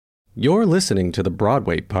You're listening to the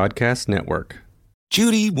Broadway Podcast Network.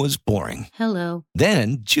 Judy was boring. Hello.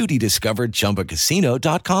 Then Judy discovered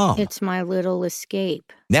ChumbaCasino.com. It's my little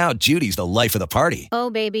escape. Now Judy's the life of the party. Oh,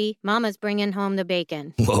 baby, mama's bringing home the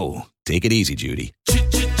bacon. Whoa, take it easy, Judy.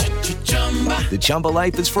 The Chumba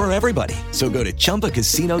life is for everybody. So go to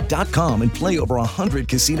ChumbaCasino.com and play over 100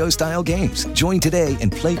 casino-style games. Join today and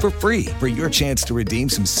play for free for your chance to redeem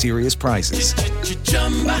some serious prizes.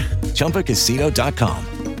 ChumbaCasino.com.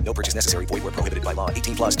 No purchase necessary. Void where prohibited by law.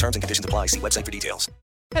 18 plus terms and conditions apply. See website for details.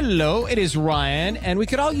 Hello, it is Ryan, and we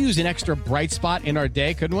could all use an extra bright spot in our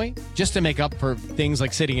day, couldn't we? Just to make up for things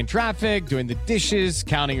like sitting in traffic, doing the dishes,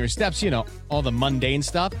 counting your steps, all the mundane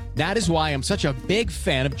stuff. That is why I'm such a big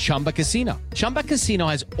fan of Chumba Casino. Chumba Casino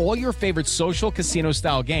has all your favorite social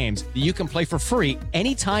casino-style games that you can play for free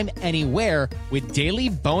anytime, anywhere with daily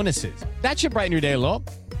bonuses. That should brighten your day a little.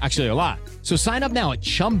 Actually, a lot. So sign up now at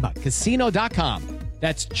ChumbaCasino.com.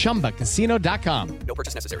 That's ChumbaCasino.com. No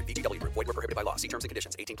purchase necessary. VGW Group. Void where prohibited by law. See terms and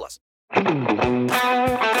conditions. 18 plus.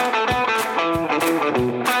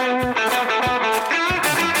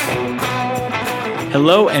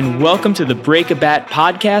 Hello and welcome to the Break a Bat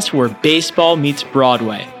podcast where baseball meets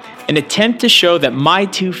Broadway. An attempt to show that my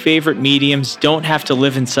two favorite mediums don't have to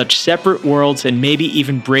live in such separate worlds and maybe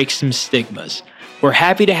even break some stigmas. We're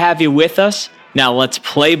happy to have you with us. Now let's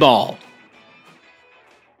play ball.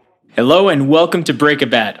 Hello and welcome to Break a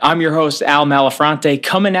Bat. I'm your host, Al Malafronte,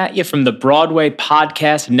 coming at you from the Broadway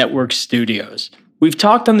Podcast Network studios. We've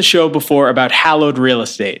talked on the show before about hallowed real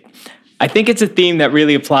estate. I think it's a theme that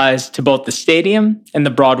really applies to both the stadium and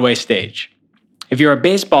the Broadway stage. If you're a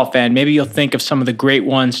baseball fan, maybe you'll think of some of the great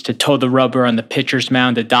ones to toe the rubber on the pitcher's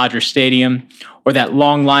mound at Dodger Stadium, or that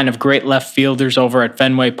long line of great left fielders over at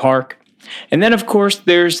Fenway Park. And then, of course,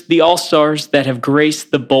 there's the all-stars that have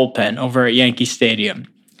graced the bullpen over at Yankee Stadium.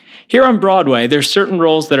 Here on Broadway, there's certain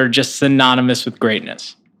roles that are just synonymous with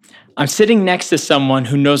greatness. I'm sitting next to someone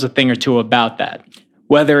who knows a thing or two about that.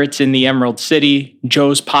 Whether it's in the Emerald City,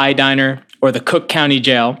 Joe's Pie Diner, or the Cook County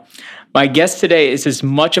Jail, my guest today is as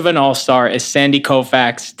much of an all-star as Sandy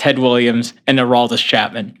Koufax, Ted Williams, and Aroldis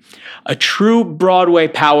Chapman. A true Broadway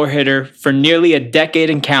power hitter for nearly a decade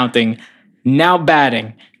and counting, now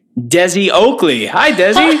batting, Desi Oakley. Hi,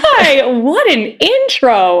 Desi. Hi, what an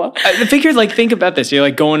intro. I figured, think about this.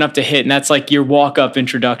 You're going up to hit, and that's your walk-up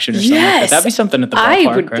introduction or something like that. That'd be something at the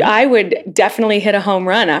ballpark, right? I would definitely hit a home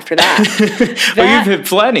run after that. Well, you've hit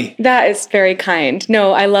plenty. That is very kind.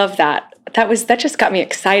 No, I love that. That just got me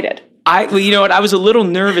excited. You know what? I was a little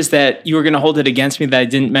nervous that you were going to hold it against me that I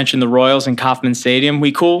didn't mention the Royals in Kauffman Stadium.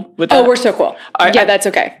 We cool with that? Oh, we're so cool. That's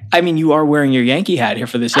okay. I mean, you are wearing your Yankee hat here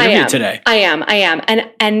for this interview today. I am.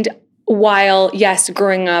 And while, yes,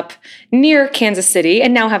 growing up near Kansas City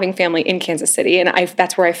and now having family in Kansas City, and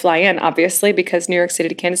that's where I fly in, obviously, because New York City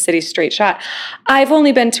to Kansas City is straight shot. I've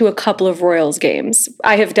only been to a couple of Royals games.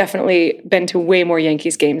 I have definitely been to way more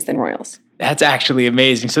Yankees games than Royals. That's actually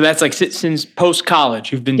amazing. So that's since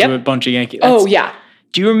post-college, you've been to a bunch of Yankees. Oh, yeah.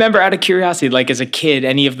 Do you remember, out of curiosity, as a kid,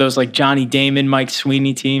 any of those Johnny Damon, Mike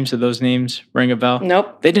Sweeney teams? Do those names ring a bell?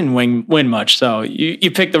 Nope. They didn't win much, so you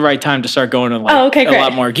picked the right time to start going to a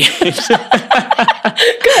lot more games.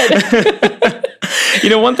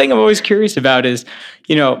 Good. One thing I'm always curious about is,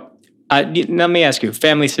 let me ask you,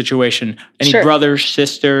 family situation. Any brothers,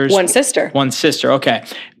 sisters? One sister. One sister, okay.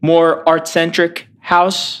 More art-centric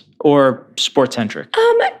house or sports-centric?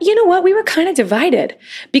 You know what? We were kind of divided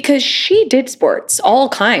because she did sports, all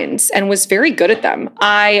kinds, and was very good at them.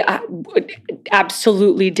 I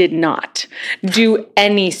absolutely did not do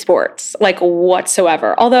any sports,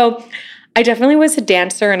 whatsoever. Although I definitely was a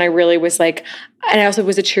dancer, and I really was and I also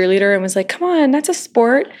was a cheerleader and was come on, that's a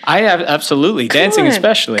sport. I have, absolutely. Dancing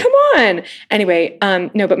especially. Come on. Anyway,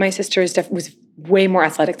 no, but my sister was way more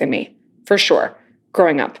athletic than me, for sure,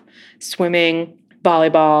 growing up. Swimming,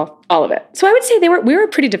 volleyball, all of it. So I would say we were a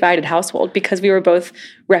pretty divided household because we were both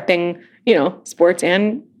repping, sports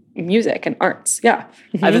and music and arts. Yeah.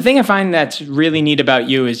 Mm-hmm. The thing I find that's really neat about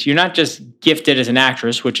you is you're not just gifted as an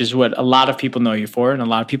actress, which is what a lot of people know you for, and a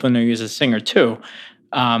lot of people know you as a singer too.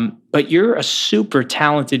 But you're a super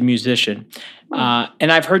talented musician.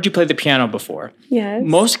 And I've heard you play the piano before. Yes.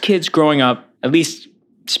 Most kids growing up, at least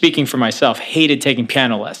speaking for myself, hated taking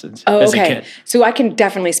piano lessons as a kid. So I can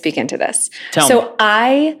definitely speak into this. Tell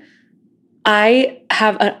me. I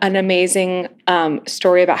have an amazing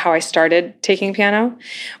story about how I started taking piano,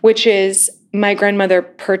 which is my grandmother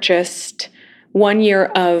purchased 1 year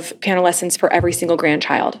of piano lessons for every single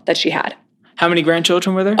grandchild that she had. How many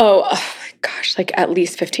grandchildren were there? Oh, gosh, like at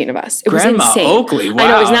least 15 of us. It Grandma was insane. Oakley, wow. I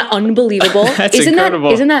know, isn't that unbelievable? That's isn't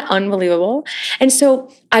incredible. Isn't that unbelievable? And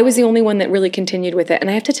so I was the only one that really continued with it. And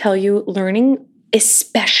I have to tell you, learning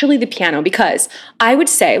especially the piano, because I would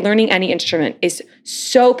say learning any instrument is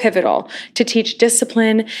so pivotal to teach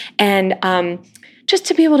discipline and just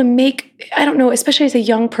to be able to make, I don't know, especially as a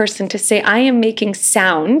young person, to say, I am making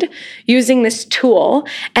sound using this tool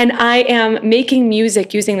and I am making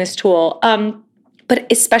music using this tool. But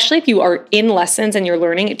especially if you are in lessons and you're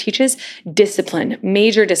learning, it teaches discipline,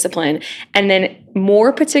 major discipline. And then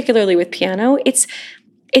more particularly with piano, it's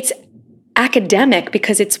academic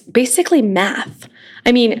because it's basically math.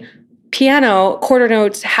 I mean, piano, quarter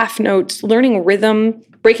notes, half notes, learning rhythm,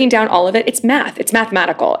 breaking down all of it, it's math. It's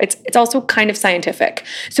mathematical. It's also kind of scientific.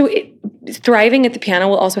 So thriving at the piano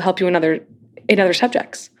will also help you in other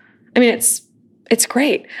subjects. I mean, it's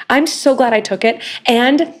great. I'm so glad I took it.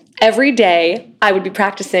 And every day I would be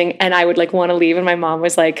practicing and I would like want to leave. And my mom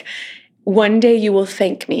was like, one day you will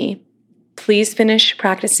thank me. Please finish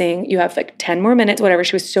practicing. You have like 10 more minutes, whatever.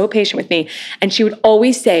 She was so patient with me. And she would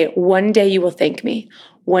always say, one day you will thank me.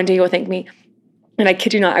 One day you will thank me. And I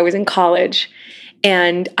kid you not, I was in college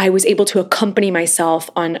and I was able to accompany myself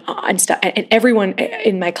on stuff. And everyone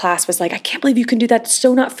in my class was like, I can't believe you can do that. It's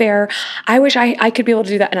so not fair. I wish I could be able to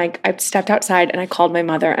do that. And I stepped outside and I called my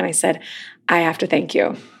mother and I said, I have to thank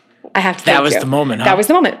you. I have to thank you. That was the moment, huh? That was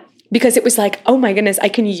the moment. Because it was like, oh my goodness, I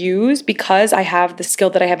can use, because I have the skill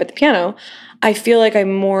that I have at the piano, I feel like it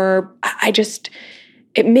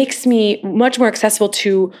makes me much more accessible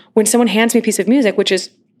to when someone hands me a piece of music, which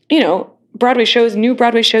is, Broadway shows, new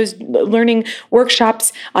Broadway shows, learning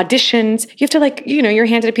workshops, auditions. You have to you're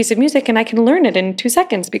handed a piece of music and I can learn it in 2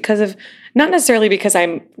 seconds not necessarily because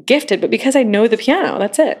I'm gifted, but because I know the piano.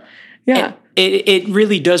 That's it. Yeah. It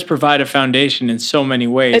really does provide a foundation in so many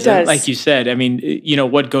ways. It does. Like you said, I mean,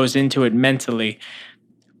 what goes into it mentally.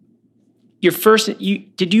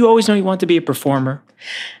 Did you always know you wanted to be a performer?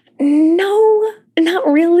 No, not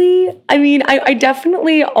really. I mean, I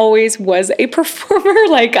definitely always was a performer.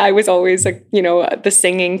 Like I was always the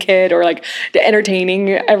singing kid or like the entertaining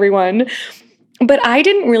everyone. But I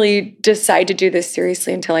didn't really decide to do this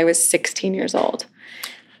seriously until I was 16 years old.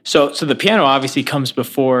 So the piano obviously comes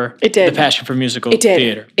before it did. The passion for musical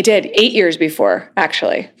theater. It did 8 years before,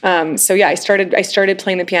 actually. So yeah, I started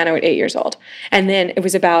playing the piano at 8 years old, and then it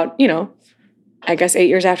was about I guess 8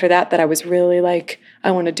 years after that I was really like, I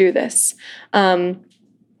want to do this. But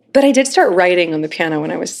I did start writing on the piano when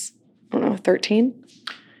I was 13.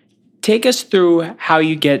 Take us through how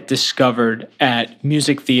you get discovered at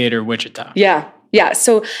Music Theater Wichita. Yeah.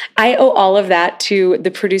 So I owe all of that to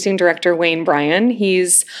the producing director, Wayne Bryan.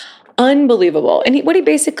 He's unbelievable. And what he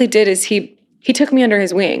basically did is he took me under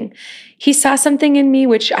his wing. He saw something in me,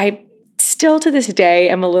 which I still to this day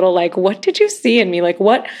am a little like, what did you see in me? Like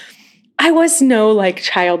what? I was no like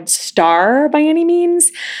child star by any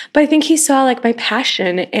means, but I think he saw like my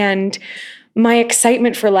passion and my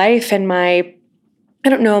excitement for life and my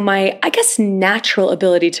I guess natural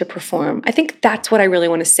ability to perform. I think that's what I really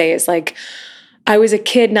want to say is like, I was a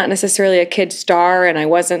kid, not necessarily a kid star, and I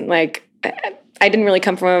wasn't like, I didn't really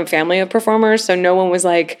come from a family of performers, so no one was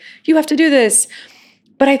like, you have to do this.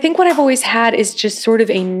 But I think what I've always had is just sort of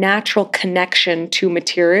a natural connection to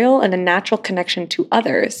material and a natural connection to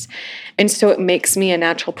others. And so it makes me a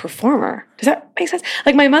natural performer. Does that make sense?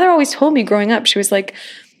 Like my mother always told me growing up, she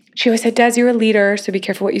always said, Des, you're a leader, so be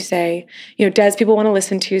careful what you say. Des, people want to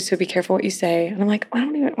listen to you, so be careful what you say. And I'm like,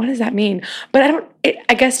 what does that mean? But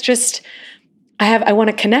I guess just, I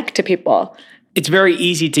want to connect to people. It's very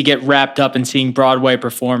easy to get wrapped up in seeing Broadway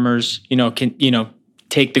performers,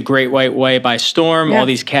 take The Great White Way by storm, all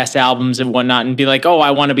these cast albums and whatnot, and be like, oh,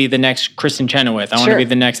 I want to be the next Kristen Chenoweth. I want to be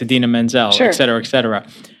the next Idina Menzel, et cetera, et cetera.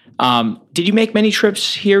 Did you make many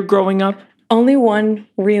trips here growing up? Only one,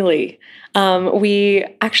 really. We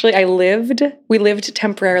lived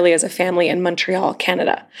temporarily as a family in Montreal,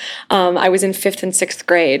 Canada. I was in 5th and 6th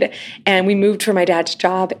grade, and we moved for my dad's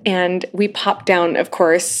job, and we popped down, of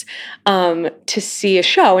course, to see a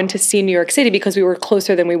show and to see New York City because we were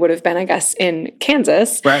closer than we would have been, I guess, in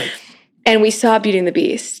Kansas. Right. And we saw Beauty and the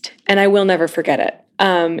Beast, and I will never forget it.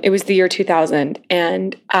 It was the year 2000,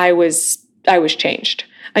 and I was changed.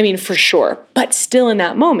 I mean, for sure. But still in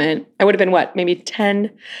that moment, I would have been, maybe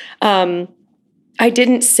 10. I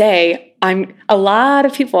didn't say, a lot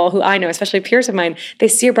of people who I know, especially peers of mine, they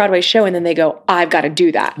see a Broadway show and then they go, I've got to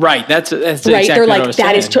do that. Right. That's right. Exactly They're like, what I was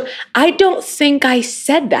that saying. is I don't think I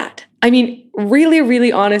said that. I mean, really,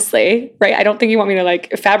 really honestly, right? I don't think you want me to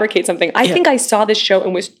like fabricate something. I think I saw this show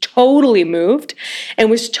and was totally moved and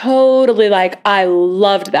was totally like, I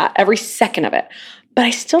loved that every second of it. But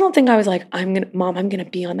I still don't think I was like, Mom, I'm going to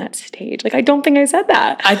be on that stage. Like, I don't think I said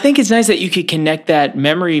that. I think it's nice that you could connect that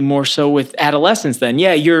memory more so with adolescence then.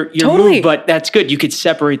 Yeah, you're Totally. moved, but that's good. You could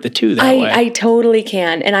separate the two that way. I totally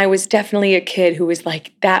can. And I was definitely a kid who was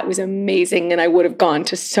like, that was amazing. And I would have gone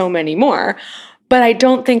to so many more. But I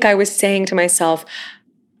don't think I was saying to myself,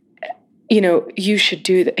 you should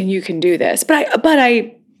do that and you can do this. But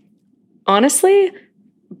I honestly,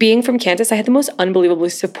 being from Kansas, I had the most unbelievably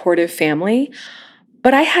supportive family.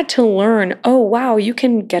 But I had to learn, oh, wow, you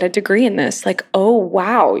can get a degree in this. Like, oh,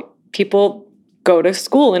 wow, people go to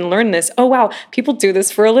school and learn this. Oh, wow, people do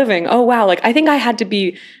this for a living. Oh, wow. Like, I think I had to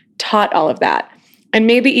be taught all of that. And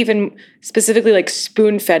maybe even specifically like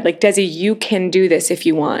spoon-fed, like, Desi, you can do this if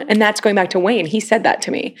you want. And that's going back to Wayne. He said that to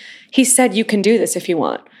me. He said, you can do this if you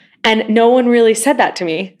want. And no one really said that to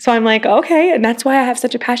me. So I'm like, okay. And that's why I have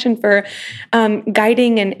such a passion for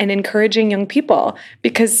guiding and encouraging young people,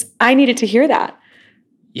 because I needed to hear that.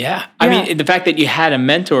 Yeah. I mean, the fact that you had a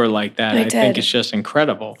mentor like that, I think is just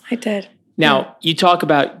incredible. I did. Now, you talk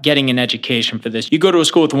about getting an education for this. You go to a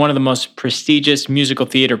school with one of the most prestigious musical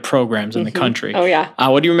theater programs in the country. Oh, yeah.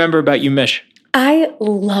 What do you remember about UMich? I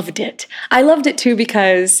loved it. I loved it too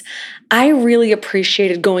because I really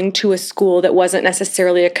appreciated going to a school that wasn't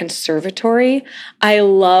necessarily a conservatory. I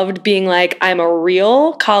loved being like, I'm a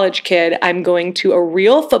real college kid. I'm going to a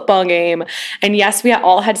real football game. And yes, we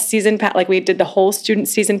all had season pass. Like, we did the whole student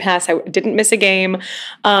season pass. I didn't miss a game.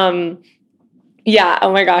 Yeah.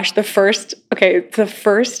 Oh my gosh. The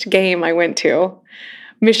first game I went to,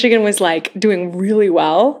 Michigan was like doing really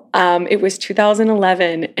well. It was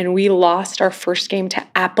 2011 and we lost our first game to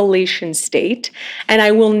Appalachian State. And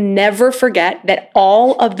I will never forget that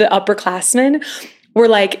all of the upperclassmen were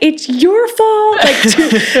like, it's your fault.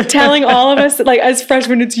 Like telling all of us, like, as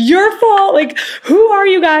freshmen, it's your fault. Like, who are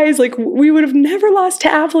you guys? Like, we would have never lost to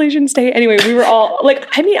Appalachian State. Anyway, we were all like,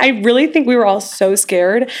 I mean, I really think we were all so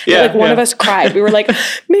scared that like one of us cried. We were like,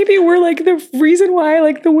 maybe we're like the reason why,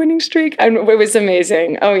 like, the winning streak. And it was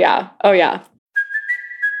amazing. Oh yeah. Oh yeah.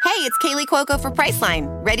 Hey, it's Kaylee Cuoco for Priceline.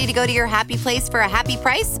 Ready to go to your happy place for a happy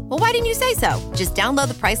price? Well, why didn't you say so? Just download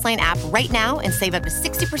the Priceline app right now and save up to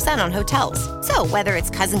 60% on hotels. So whether it's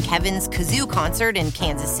Cousin Kevin's Kazoo Concert in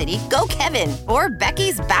Kansas City, go Kevin, or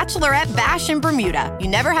Becky's Bachelorette Bash in Bermuda, you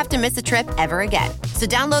never have to miss a trip ever again. So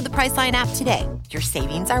download the Priceline app today. Your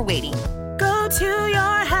savings are waiting. Go to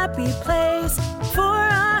your happy place for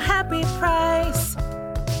a happy price.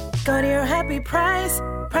 Go to your happy price,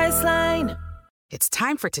 Priceline. It's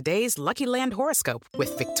time for today's Lucky Land horoscope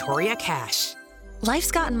with Victoria Cash.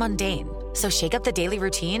 Life's gotten mundane, so shake up the daily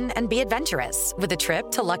routine and be adventurous with a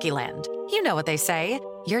trip to Lucky Land. You know what they say,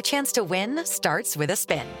 your chance to win starts with a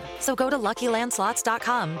spin. So go to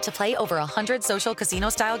LuckyLandSlots.com to play over 100 social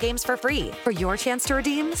casino-style games for free for your chance to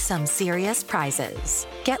redeem some serious prizes.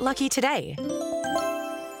 Get lucky today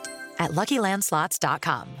at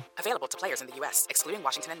LuckyLandSlots.com. Available to players in the U.S., excluding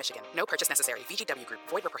Washington and Michigan. No purchase necessary. VGW Group.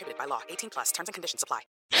 Void where prohibited by law. 18+. Terms and conditions apply.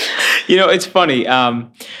 You know, it's funny.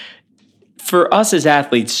 For us as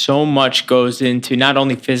athletes, so much goes into not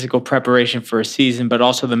only physical preparation for a season, but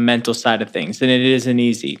also the mental side of things. And it isn't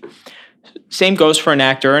easy. Same goes for an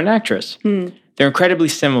actor or an actress. They're incredibly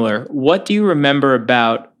similar. What do you remember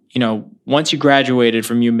about, once you graduated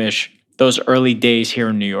from UMich, those early days here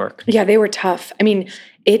in New York? Yeah, they were tough. I mean,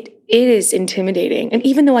 it is intimidating. And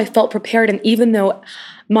even though I felt prepared, and even though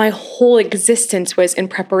my whole existence was in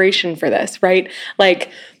preparation for this, right? Like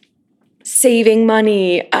saving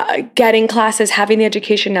money, getting classes, having the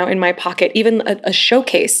education now in my pocket, even a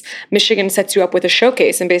showcase. Michigan sets you up with a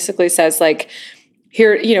showcase and basically says, like,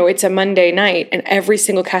 here, it's a Monday night and every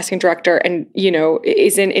single casting director and,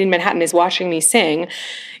 is in Manhattan is watching me sing,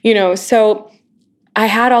 so I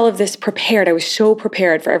had all of this prepared. I was so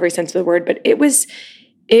prepared for every sense of the word, but it was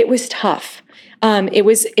tough. It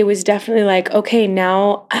was definitely like, okay,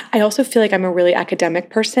 now I also feel like I'm a really academic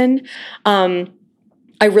person.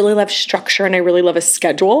 I really love structure and I really love a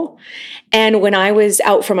schedule. And when I was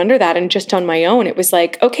out from under that and just on my own, it was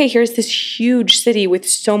like, okay, here's this huge city with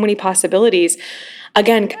so many possibilities.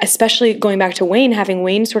 Again, especially going back to Wayne, having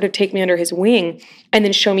Wayne sort of take me under his wing and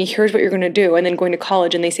then show me, here's what you're going to do. And then going to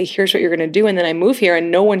college and they say, here's what you're going to do. And then I move here and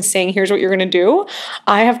no one's saying, here's what you're going to do.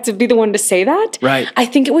 I have to be the one to say that. Right. I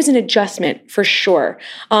think it was an adjustment for sure.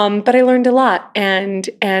 But I learned a lot and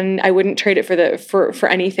I wouldn't trade it for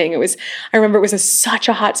anything. I remember it was such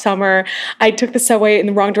a hot summer. I took the subway in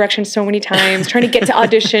the wrong direction so many times, trying to get to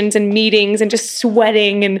auditions and meetings and just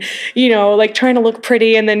sweating and, like trying to look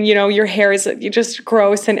pretty. And then, your hair is just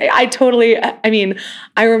gross. And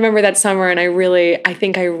I remember that summer and I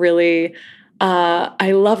think I really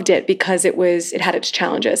I loved it because it had its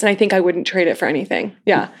challenges, and I think I wouldn't trade it for anything.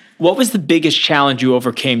 Yeah. What was the biggest challenge you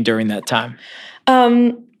overcame during that time?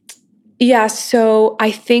 Yeah, so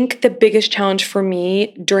I think the biggest challenge for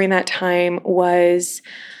me during that time was,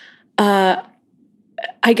 I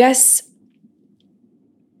guess,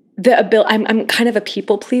 the ability. I'm kind of a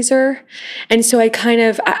people pleaser, and so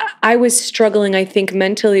I was struggling, I think,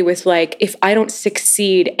 mentally with like, if I don't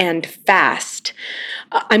succeed and fast,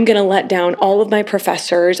 I'm going to let down all of my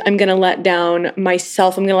professors. I'm going to let down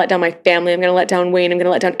myself. I'm going to let down my family. I'm going to let down Wayne. I'm going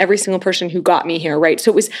to let down every single person who got me here, right?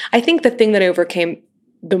 So I think the thing that I overcame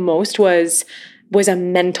the most was a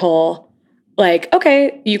mental, like,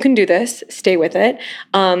 okay, you can do this, stay with it.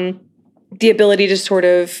 The ability to sort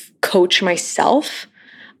of coach myself,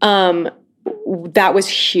 that was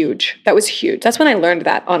huge. That's when I learned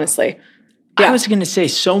that, honestly. Yeah. I was going to say,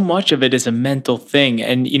 so much of it is a mental thing.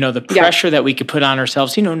 And, the pressure that we could put on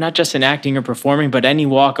ourselves, not just in acting or performing, but any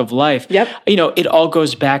walk of life, it all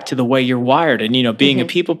goes back to the way you're wired. And, being a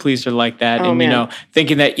people pleaser like that and,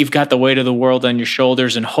 thinking that you've got the weight of the world on your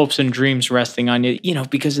shoulders and hopes and dreams resting on you,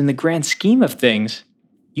 because in the grand scheme of things,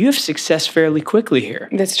 you have success fairly quickly here.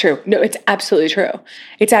 That's true. No, it's absolutely true.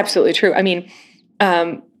 It's absolutely true. I mean,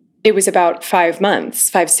 it was about 6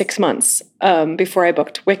 months before I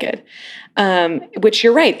booked Wicked. Which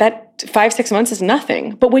you're right, that 5-6 months is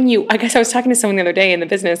nothing. But I guess I was talking to someone the other day in the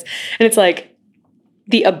business, and it's like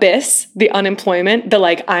the abyss, the unemployment, the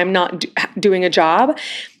like, I'm not doing a job,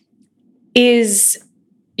 is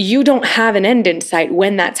you don't have an end in sight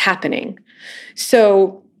when that's happening.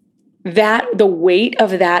 So the weight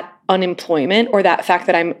of that unemployment, or that fact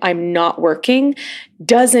that I'm not working,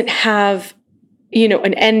 doesn't have,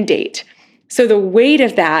 an end date. So the weight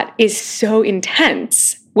of that is so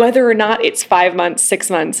intense. Whether or not it's 5 months, 6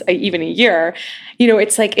 months, even a year,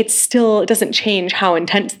 it's like, it doesn't change how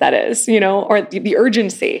intense that is, or the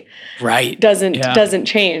urgency doesn't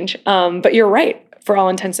change. But you're right. For all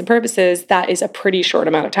intents and purposes, that is a pretty short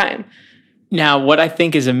amount of time. Now, what I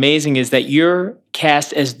think is amazing is that you're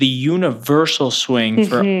cast as the universal swing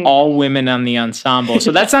for all women on the ensemble.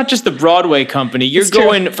 So that's not just the Broadway company. You're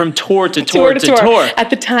going from tour to tour to tour. At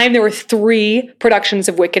the time, there were 3 productions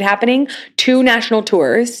of Wicked happening, 2 national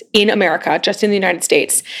tours in America, just in the United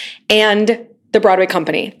States, and the Broadway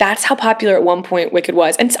company. That's how popular at one point Wicked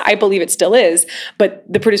was. And I believe it still is, but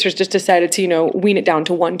the producers just decided to, wean it down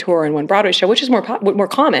to 1 tour and 1 Broadway show, which is more common.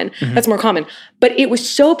 Mm-hmm. That's more common. But it was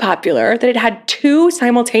so popular that it had 2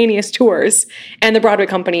 simultaneous tours and the Broadway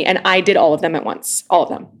company, and I did all of them at once. All of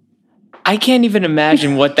them. I can't even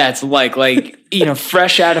imagine what that's like. Like,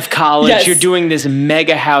 fresh out of college, you're doing this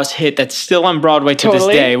mega house hit that's still on Broadway to this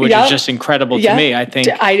day, which is just incredible to me. I think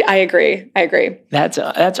I agree. That's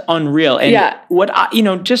unreal. And what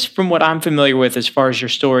just from what I'm familiar with as far as your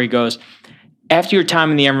story goes, after your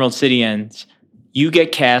time in the Emerald City ends, you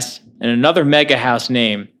get cast in another mega house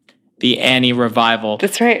name, the Annie Revival.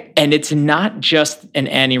 That's right. And it's not just an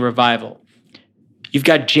Annie Revival. You've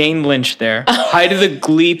got Jane Lynch there, height of the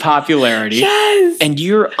Glee popularity. Yes. And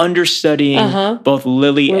you're understudying both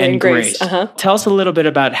Lily and Grace. Tell us a little bit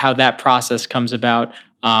about how that process comes about,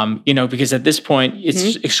 because at this point,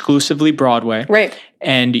 it's exclusively Broadway. Right.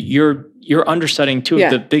 And you're understudying 2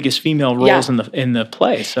 of the biggest female roles in the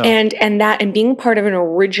play. So and being part of an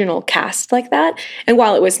original cast like that, and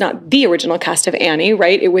while it was not the original cast of Annie,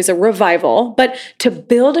 right, it was a revival, but to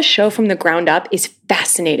build a show from the ground up is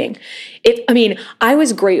fascinating. I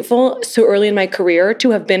was grateful so early in my career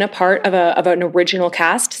to have been a part of an original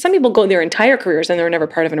cast. Some people go their entire careers and they're never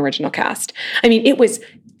part of an original cast. It was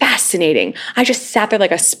fascinating. I just sat there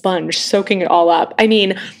like a sponge, soaking it all up.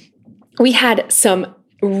 We had some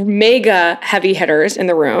mega heavy hitters in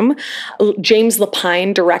the room. James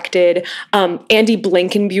Lapine directed, Andy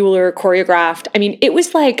Blankenbuehler choreographed.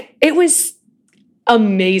 It was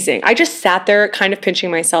amazing. I just sat there kind of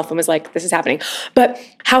pinching myself and was like, this is happening. But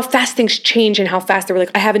how fast things change and how fast they were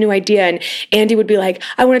like, I have a new idea. And Andy would be like,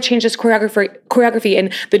 I want to change this choreography.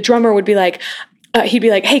 And the drummer would be like, he'd be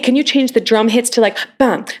like, hey, can you change the drum hits to like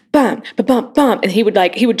bum, bum, bum, bum? And he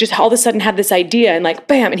would just all of a sudden have this idea and like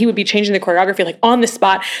bam, and he would be changing the choreography like on the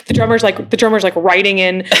spot. The drummer's like writing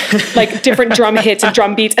in like different drum hits and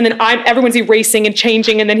drum beats, and then everyone's erasing and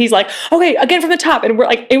changing, and then he's like, okay, again from the top, and we're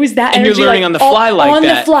like, it was that and energy. You're learning like, on the fly like on that.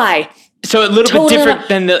 On the fly. So a little bit different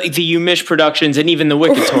than the Umish productions and even the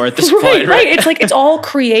Wicked tour at this point, right? Right. It's like it's all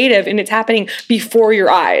creative and it's happening before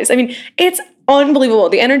your eyes. It's unbelievable.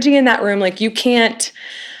 The energy in that room, like you can't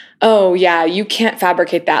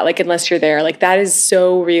fabricate that, like unless you're there. Like that is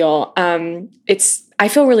so real. I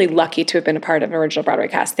feel really lucky to have been a part of an original Broadway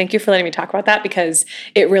cast. Thank you for letting me talk about that, because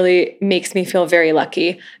it really makes me feel very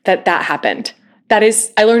lucky that happened.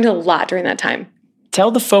 I learned a lot during that time. Tell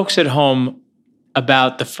the folks at home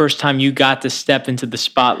about the first time you got to step into the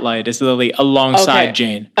spotlight as Lily alongside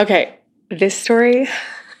Jane. Okay. This story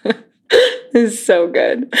is so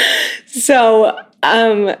good. So,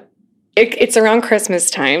 it's around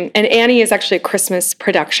Christmas time, and Annie is actually a Christmas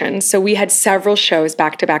production. So we had several shows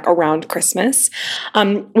back to back around Christmas.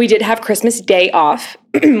 We did have Christmas Day off,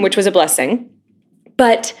 which was a blessing.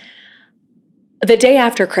 But the day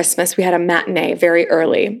after Christmas, we had a matinee very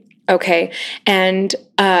early. Okay. And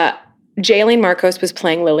Jaylene Marcos was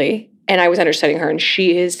playing Lily, and I was understudying her, and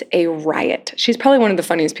she is a riot. She's probably one of the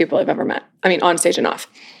funniest people I've ever met. I mean, on stage and off.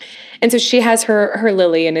 And so she has her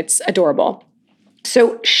Lily, and it's adorable.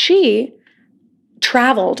 So she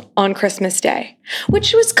traveled on Christmas Day,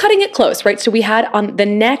 which was cutting it close, right? So we had on the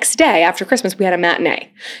next day after Christmas, we had a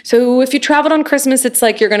matinee. So if you traveled on Christmas, it's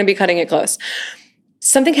like you're going to be cutting it close.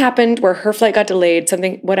 Something happened where her flight got delayed,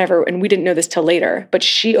 whatever, and we didn't know this till later, but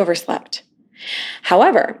she overslept.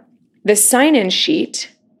 However, the sign-in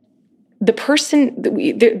sheet, the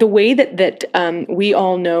way that we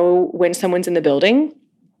all know when someone's in the building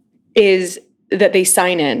is that they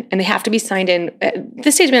sign in, and they have to be signed in. The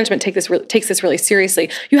stage management takes this really seriously.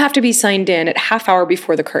 You have to be signed in at half hour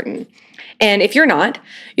before the curtain. And if you're not,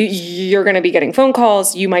 you're going to be getting phone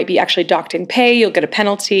calls. You might be actually docked in pay. You'll get a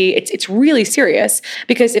penalty. It's really serious,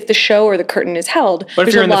 because if the show or the curtain is held, but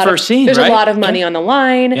if you're in the first scene, there's a lot of money on the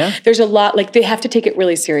line. Yeah. There's a lot, they have to take it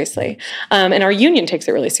really seriously. And our union takes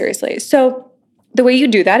it really seriously. So the way you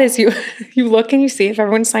do that is you look and you see if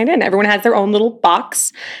everyone's signed in. Everyone has their own little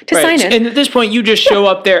box to sign in. And at this point, you just show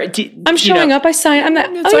up there. I'm showing up. I sign. I'm that.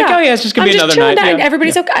 It's just gonna be another night. Yeah.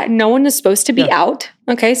 Everybody's okay. No one is supposed to be out.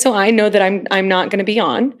 Okay, so I know that I'm not going to be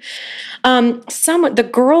on. The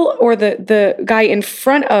girl or the guy in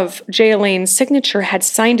front of Jaylene's signature had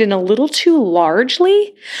signed in a little too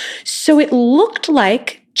largely, so it looked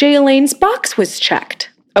like Jaylene's box was checked.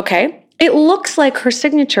 Okay. It looks like her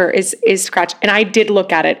signature is scratched. And I did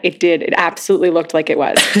look at it. It did. It absolutely looked like it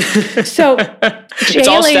was. So it's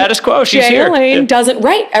all status quo. She's here. Jaylene doesn't,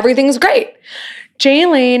 right. Everything's great.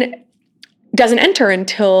 Jaylene doesn't enter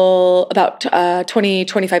until about 20,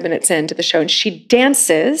 25 minutes into the show. And she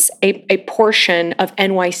dances a portion of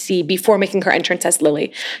NYC before making her entrance as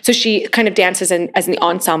Lily. So she kind of dances as in the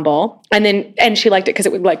ensemble. And she liked it because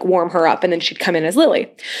it would warm her up. And then she'd come in as Lily.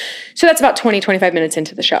 So that's about 20, 25 minutes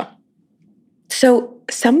into the show. So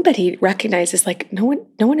somebody recognizes, no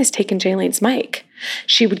one has taken Jaylene's mic.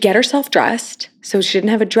 She would get herself dressed, so she didn't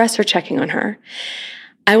have a dresser checking on her.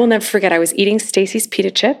 I will never forget, I was eating Stacy's pita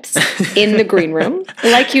chips in the green room,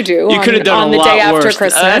 like you do on the day after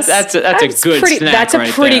Christmas. That's a good snack. That's a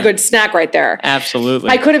pretty good snack right there. Absolutely.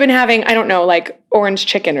 I could have been having, I don't know, orange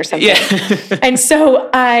chicken or something. Yeah. And so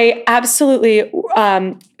I absolutely,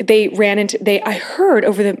 I heard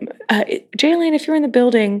over the, Jaylene, if you're in the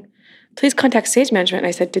building, please contact stage management. And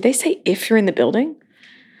I said, did they say if you're in the building?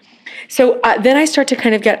 So then I start to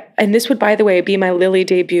kind of get, and this would, by the way, be my Lily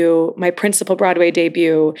debut, my principal Broadway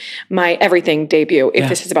debut, my everything debut, if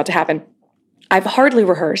this is about to happen. I've hardly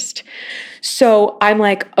rehearsed. So I'm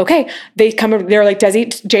like, okay, they're like, Desi,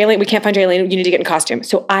 Jaylene, we can't find Jaylene. You need to get in costume.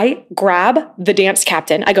 So I grab the dance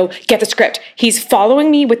captain. I go, get the script. He's following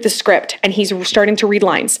me with the script, and he's starting to read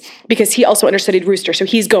lines because he also understudied Rooster. So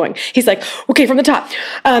he's going. He's like, okay, from the top.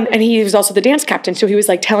 And he was also the dance captain. So he was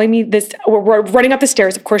telling me this. We're running up the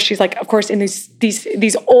stairs. Of course, she's of course, in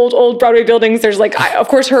these old Broadway buildings, there's of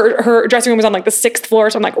course, her dressing room was on the 6th floor.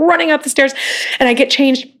 So I'm running up the stairs, and I get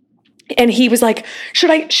changed. And he was like,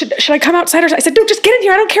 should I come outside? I said, no, just get in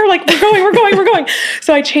here. I don't care. We're going.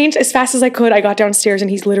 So I changed as fast as I could. I got downstairs,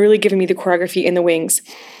 and he's literally giving me the choreography in the wings.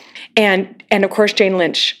 And of course, Jane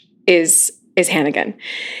Lynch is Hannigan.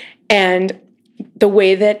 And the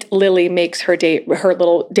way that Lily makes her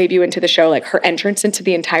little debut into the show, her entrance into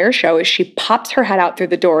the entire show, is she pops her head out through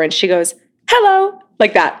the door and she goes, hello,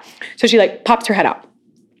 like that. So she pops her head out.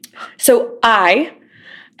 So I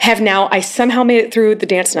somehow made it through the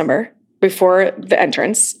dance number before the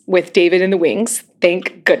entrance with David in the wings.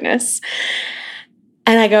 Thank goodness.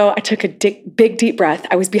 And I took a big, deep breath.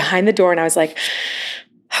 I was behind the door, and I was like,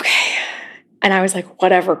 okay. And I was like,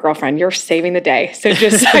 whatever, girlfriend, you're saving the day. So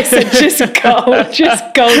I said, just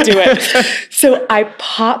go do it. So I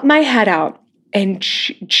popped my head out, and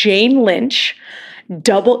Jane Lynch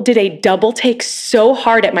did a double take so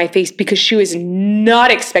hard at my face because she was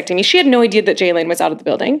not expecting me. She had no idea that Jaylene was out of the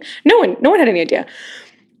building. No one had any idea.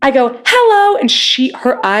 I go, hello. And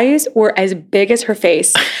her eyes were as big as her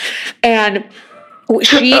face. And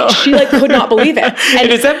She like could not believe it. And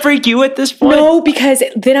does that freak you at this point? No, because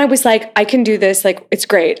then I was like, I can do this. Like, it's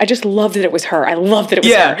great. I just loved that it was her. I loved that it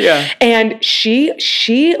was her. Yeah. And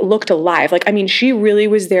she looked alive. Like, I mean, she really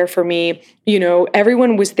was there for me. You know,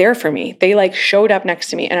 everyone was there for me. They like showed up next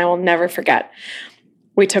to me, and I will never forget.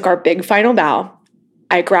 We took our big final bow.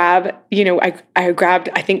 I grabbed,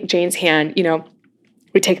 I think Jane's hand,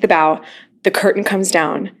 we take the bow, the curtain comes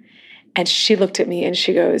down, and she looked at me and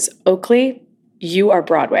she goes, Oakley, you are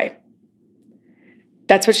Broadway.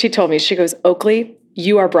 That's what she told me. She goes, Oakley,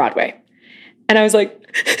 you are Broadway. And I was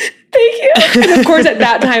like, thank you. And of course, at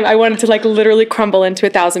that time, I wanted to like literally crumble into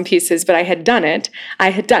 1,000 pieces, but I had done it.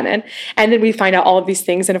 And then we find out all of these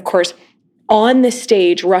things. And of course, on the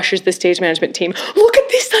stage rushes the stage management team. Look at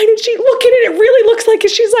this sign-in sheet. Look at it. It really looks like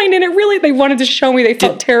she signed in. They wanted to show me. They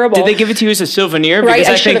felt terrible. Did they give it to you as a souvenir? Right. Because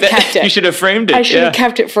I should have kept it. You should have framed it. I should have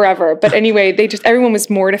kept it forever. But anyway, everyone was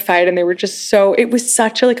mortified, and they were just it was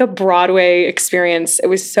such a Broadway experience. It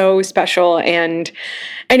was so special. And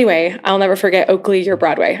anyway, I'll never forget Oakley, you're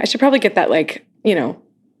Broadway. I should probably get that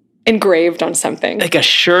engraved on something. Like a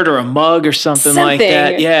shirt or a mug or something like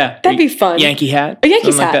that. Yeah. That'd be fun. Yankee hat. A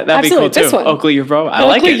Yankee hat. Like that. That'd Absolutely. be cool too. This one. Oakley, you're Broadway. I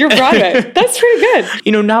like it. Oakley, you're Broadway. That's pretty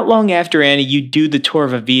good. Not long after, Annie, you do the tour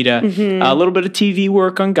of Evita, a little bit of TV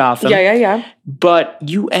work on Gotham. Yeah. But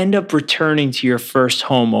you end up returning to your first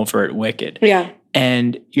home over at Wicked. Yeah.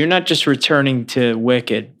 And you're not just returning to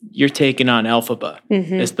Wicked, you're taking on Elphaba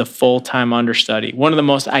as the full-time understudy. One of the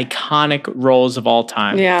most iconic roles of all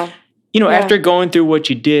time. Yeah. After going through what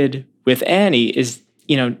you did with Annie,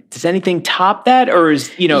 does anything top that? Or is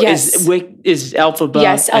Elphaba?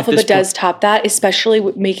 Yes, Elphaba does top that, especially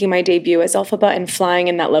making my debut as Elphaba and flying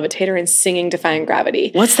in that levitator and singing Defying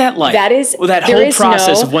Gravity. What's that like? That is that whole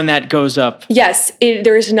process of when that goes up. Yes,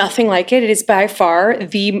 there is nothing like it. It is by far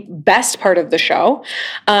the best part of the show.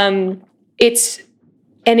 It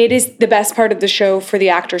is the best part of the show for the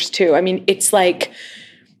actors too. I mean, it's like,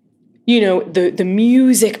 the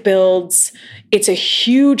music builds. It's a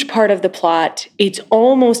huge part of the plot. It's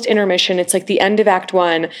almost intermission. It's like the end of Act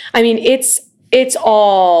 1. I mean, it's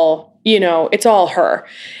all, it's all her.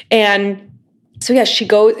 And so yeah,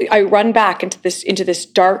 I run back into this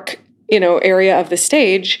dark, area of the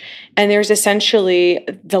stage, and there's essentially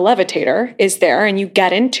the levitator is there, and you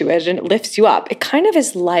get into it and it lifts you up. It kind of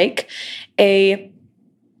is like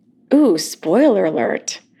spoiler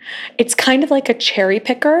alert. It's kind of like a cherry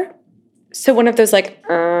picker. So one of those but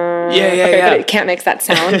it can't make that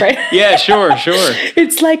sound, right? Yeah, sure.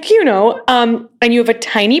 It's like, and you have a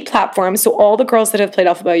tiny platform. So all the girls that have played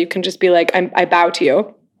Elphaba, you can just be like, I bow to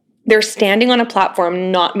you. They're standing on a platform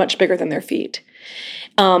not much bigger than their feet,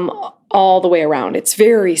 all the way around. It's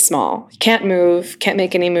very small. You can't move, can't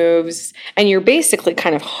make any moves. And you're basically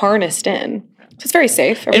kind of harnessed in. So it's very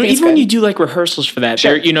safe. And even when you do like rehearsals for that,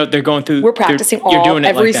 sure. they're going through. We're practicing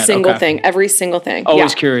every single thing.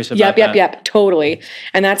 Always curious about that. Yep, totally.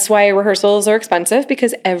 And that's why rehearsals are expensive,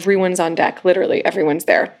 because everyone's on deck. Literally, everyone's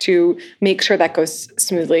there to make sure that goes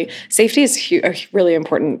smoothly. Safety is a really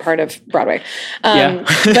important part of Broadway,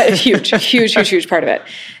 but a huge part of it.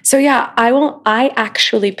 So yeah, I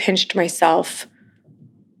actually pinched myself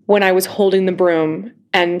when I was holding the broom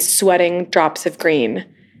and sweating drops of green,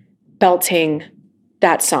 belting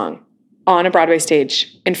that song on a Broadway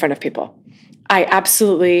stage in front of people. I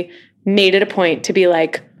absolutely made it a point to be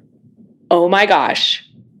like, oh my gosh,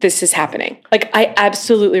 this is happening. Like, I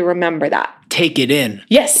absolutely remember that. Take it in.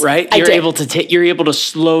 Yes. Right? You're able to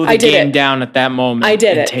slow the game down at that moment.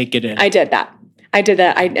 Take it in. I did that.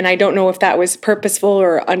 And I don't know if that was purposeful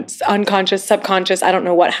or unconscious, subconscious. I don't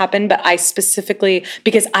know what happened, but I specifically,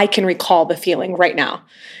 because I can recall the feeling right now.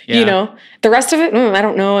 Yeah. The rest of it, I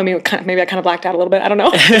don't know. I mean, maybe I kind of blacked out a little bit. I don't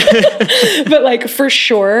know. But like, for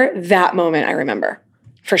sure, that moment I remember.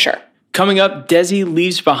 For sure. Coming up, Desi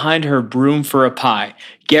leaves behind her broom for a pie.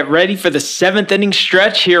 Get ready for the 7th inning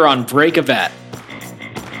stretch here on Break a Bat.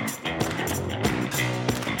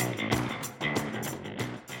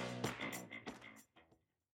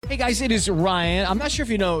 Hey guys, it is Ryan. I'm not sure if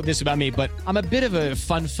you know this about me, but I'm a bit of a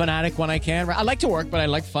fun fanatic when I can. I like to work, but I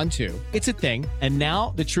like fun too. It's a thing. And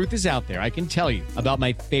now the truth is out there. I can tell you about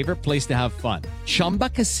my favorite place to have fun. Chumba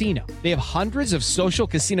Casino. They have hundreds of social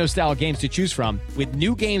casino style games to choose from with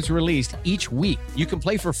new games released each week. You can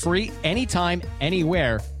play for free anytime,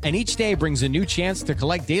 anywhere. And each day brings a new chance to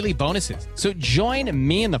collect daily bonuses. So join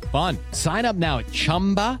me in the fun. Sign up now at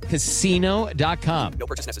ChumbaCasino.com. No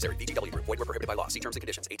purchase necessary. VGW Group. Void where prohibited by law. See terms and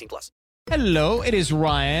conditions. 18+. Hello, it is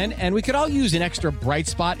Ryan, and we could all use an extra bright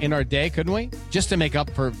spot in our day, couldn't we? Just to make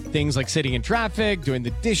up for things like sitting in traffic, doing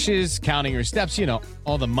the dishes, counting your steps,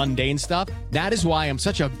 all the mundane stuff. That is why I'm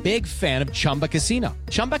such a big fan of Chumba Casino.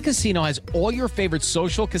 Chumba Casino has all your favorite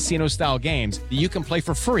social casino-style games that you can play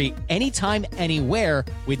for free anytime, anywhere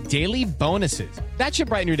with daily bonuses. That should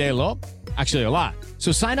brighten your day a little. Actually, a lot.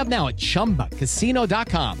 So sign up now at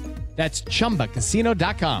ChumbaCasino.com. That's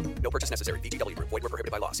ChumbaCasino.com. No purchase necessary. VGW Group. Void where prohibited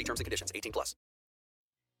by law. See terms and conditions. 18+.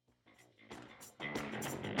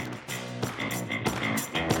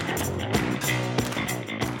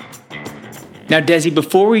 Now, Desi,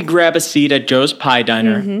 before we grab a seat at Joe's Pie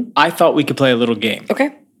Diner, I thought we could play a little game.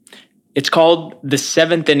 Okay. It's called the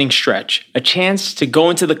 7th inning stretch, a chance to go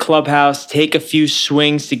into the clubhouse, take a few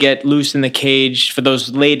swings to get loose in the cage for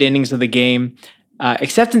those late innings of the game.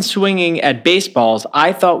 Except in swinging at baseballs,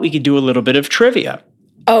 I thought we could do a little bit of trivia.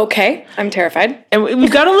 Okay, I'm terrified. And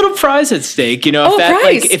we've got a little prize at stake,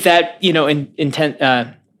 if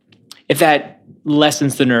that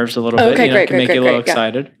lessens the nerves a little bit, can make you a little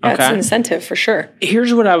excited. Yeah, that's an incentive for sure.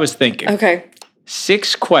 Here's what I was thinking. Okay.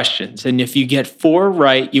 6 questions, and if you get 4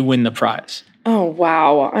 right, you win the prize. Oh,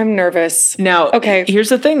 wow. I'm nervous. Now, here's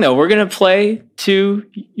the thing, though. We're going to play to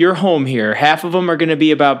your home here. Half of them are going to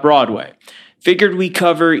be about Broadway. Figured we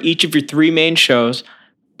cover each of your 3 main shows,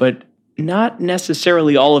 but not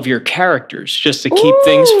necessarily all of your characters, just to keep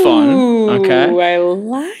things fun. Okay? I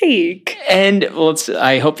like. And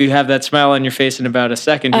I hope you have that smile on your face in about a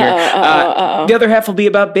second here. The other half will be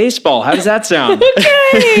about baseball. How does that sound?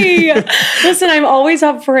 Okay. Listen, I'm always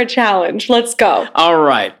up for a challenge. Let's go. All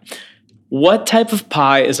right. What type of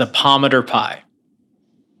pie is a Palmiter pie?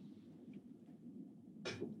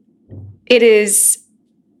 It is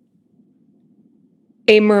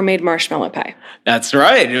a mermaid marshmallow pie. That's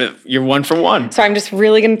right. You're 1 for 1. So I'm just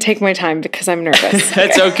really going to take my time because I'm nervous.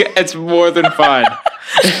 That's okay. It's more than fine.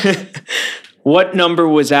 What number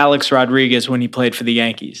was Alex Rodriguez when he played for the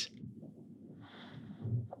Yankees?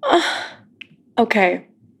 Okay.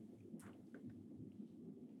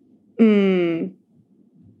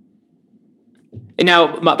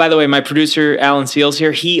 Now, by the way, my producer, Alan Seals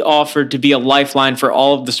here, he offered to be a lifeline for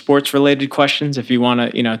all of the sports-related questions if you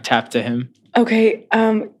want to, tap to him. Okay,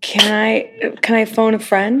 can I phone a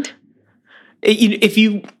friend? If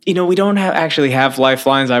you we don't actually have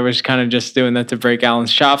lifelines. I was kind of just doing that to break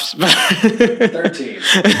Alan's chops. 13.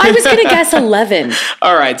 I was going to guess 11.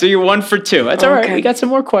 All right, so you're 1 for 2. That's all right. We got some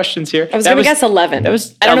more questions here. I was going to guess 11. I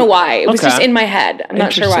don't know why. It was just in my head. I'm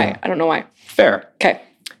not sure why. I don't know why. Fair. Okay.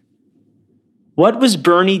 What was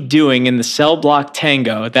Bernie doing in the cell block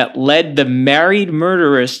tango that led the married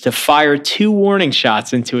murderess to fire 2 warning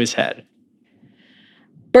shots into his head?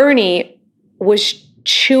 Bernie was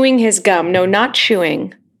chewing his gum. No, not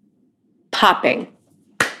chewing. Popping.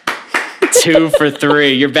 2 for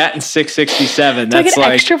 3. You're batting .667. Do I get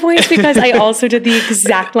extra points because I also did the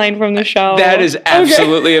exact line from the show? That is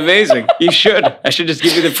absolutely amazing. You should. I should just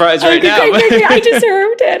give you the prize right now. Great. I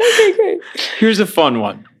deserved it. Okay, great. Here's a fun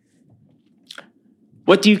one.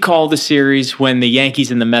 What do you call the series when the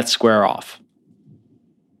Yankees and the Mets square off?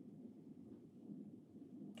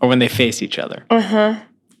 Or when they face each other?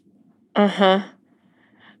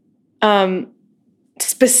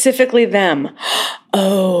 Specifically them.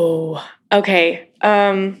 Oh, okay.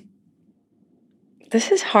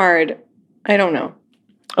 This is hard. I don't know.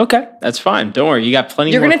 Okay, that's fine. Don't worry. You got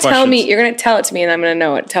plenty more questions. You're going to tell it to me and I'm going to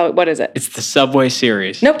know it. What is it? It's the Subway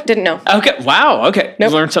series. Nope, didn't know. Okay, wow. Okay.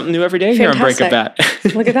 Nope. You learn something new every day here on Break a Bat.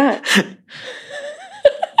 Look at that.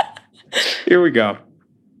 Here we go.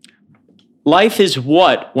 Life is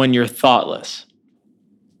what when you're thoughtless?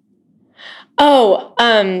 Oh,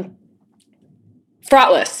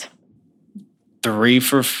 fraughtless. 3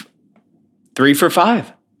 for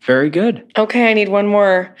 5. Very good. Okay, I need one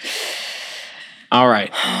more. All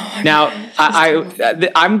right. Now,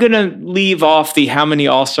 I'm going to leave off the how many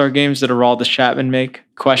All-Star games did Aroldis Chapman make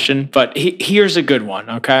question, but here's a good one,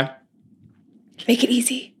 okay? Make it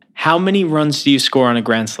easy. How many runs do you score on a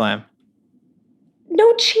Grand Slam?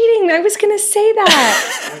 No cheating. I was going to say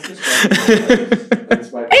that.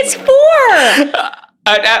 It's 4.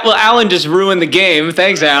 Well, Alan just ruined the game.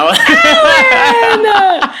 Thanks, Alan. Alan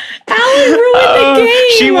ruined the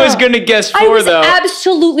game. She was going to guess 4, though. I was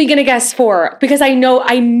absolutely going to guess 4 because I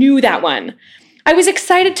knew that one. I was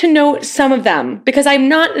excited to know some of them because I'm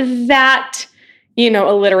not that,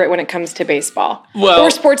 illiterate when it comes to baseball or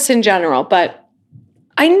sports in general, but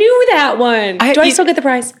I knew that one. Do I still get the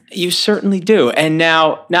prize? You certainly do. And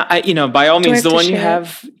now, by all means, the one you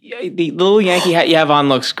have, the little Yankee hat you have on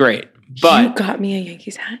looks great. But you got me a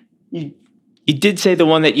Yankees hat? You did say the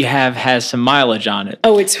one that you have has some mileage on it.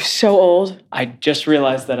 Oh, it's so old. I just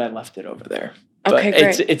realized that I left it over there. Okay, but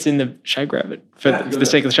great. It's in the. Should I grab it for the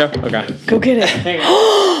sake of the show? Okay. Go get it. Hang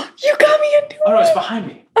on. You got me into it. Oh no, it's behind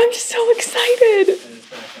me. I'm so excited.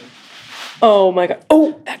 Oh my God.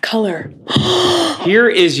 Oh, that color. Here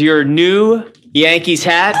is your new Yankees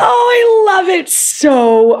hat. Oh, I love it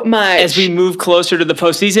so much. As we move closer to the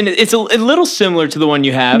postseason, it's a little similar to the one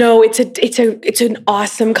you have. No, it's an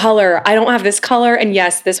awesome color. I don't have this color, and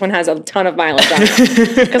yes, this one has a ton of mileage on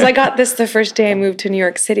it because I got this the first day I moved to New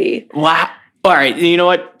York City. Wow. All right. You know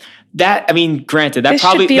what? Granted, This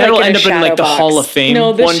should be that'll like in end a up in like the shadow Hall box. of Fame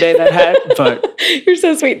No, this one day. That hat, but you're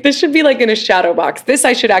so sweet. This should be like in a shadow box. This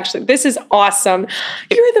is awesome.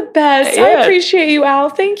 You're the best. I Yeah. appreciate you, Al.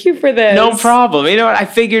 Thank you for this. no problem. You know what? I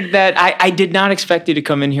figured that I did not expect you to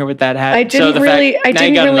come in here with that hat. I So didn't the fact- really now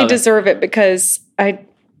you got another. deserve it because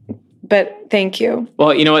but thank you.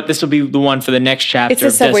 Well, you know what? This will be the one for the next chapter. It's a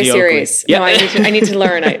of Subway Desi Oakley. series. Yeah. No, I need to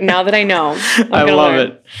learn. Now that I know, I love learn.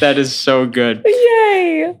 it. That is so good.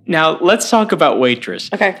 Yay. Now, let's talk about Waitress.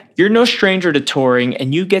 Okay. You're no stranger to touring,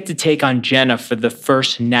 and you get to take on Jenna for the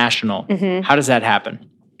first national. Mm-hmm. How does that happen?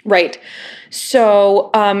 Right. So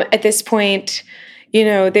at this point,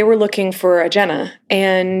 they were looking for a Jenna,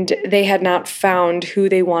 and they had not found who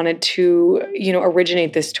they wanted to,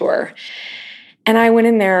 originate this tour. And I went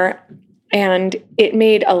in there, and it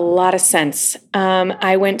made a lot of sense.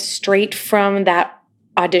 I went straight from that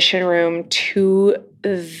audition room to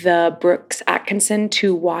the Brooks Atkinson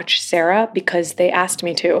to watch Sarah because they asked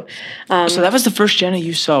me to. So that was the first Jenna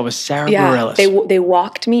you saw was Sarah Bareilles. They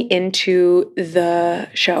walked me into the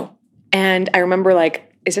show. And I remember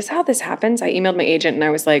is this how this happens? I emailed my agent and I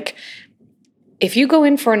was like, if you go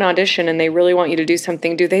in for an audition and they really want you to do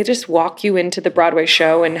something, do they just walk you into the Broadway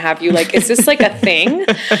show and have you is this a thing?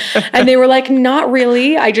 And they were like, not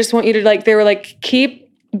really. I just want you to they were like, keep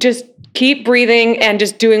breathing and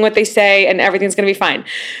just doing what they say and everything's going to be fine.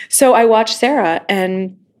 So I watched Sarah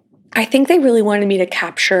and I think they really wanted me to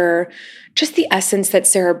capture just the essence that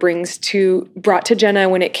Sarah brought to Jenna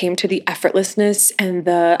when it came to the effortlessness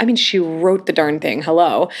and she wrote the darn thing.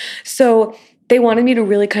 Hello. So they wanted me to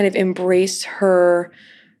really kind of embrace her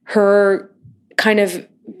kind of,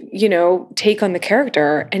 take on the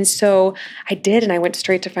character. And so I did, and I went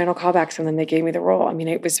straight to final callbacks and then they gave me the role.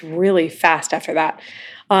 It was really fast after that.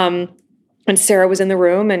 And Sarah was in the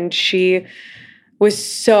room and she was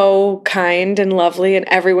so kind and lovely and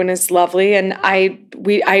everyone is lovely. And I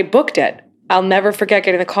booked it. I'll never forget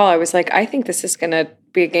getting the call. I was like, I think this is going to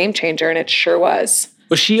be a game changer. And it sure was.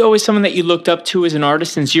 Was she always someone that you looked up to as an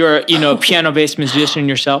artist since you're, a piano-based musician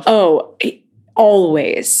yourself? Oh,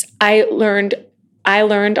 always. I learned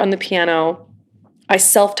on the piano. I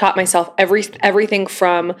self-taught myself everything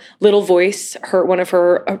from Little Voice, one of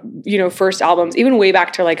her, first albums, even way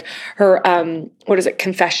back to her,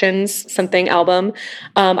 Confessions, something album.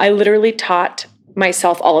 I literally taught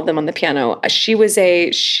myself all of them on the piano. She was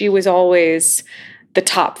always the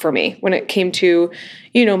top for me when it came to,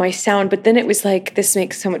 my sound. But then it was this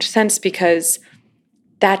makes so much sense because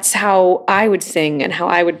that's how I would sing and how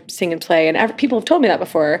I would sing and play. And people have told me that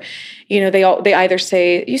before. They either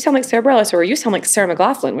say, you sound like Sarah Bareilles or you sound like Sarah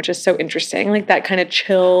McLachlan, which is so interesting. That kind of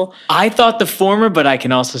chill. I thought the former, but I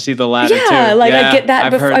can also see the latter too. I get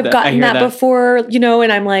that. I've gotten that that before,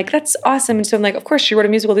 and I'm like, that's awesome. And so I'm like, of course she wrote a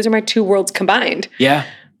musical. These are my two worlds combined. Yeah.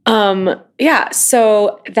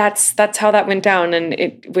 So that's how that went down. And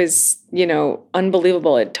it was,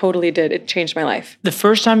 unbelievable. It totally did. It changed my life. The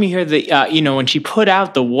first time you hear when she put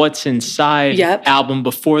out the What's Inside album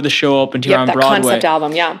before the show opened here on that Broadway. Concept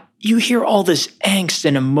album. Yeah. You hear all this angst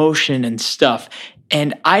and emotion and stuff.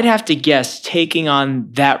 And I'd have to guess taking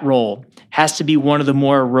on that role has to be one of the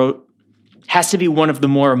more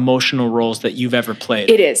emotional roles that you've ever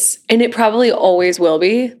played. It is. And it probably always will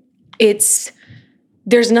be.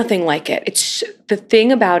 There's nothing like it. It's the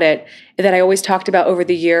thing about it that I always talked about over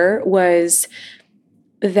the year was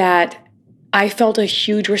that I felt a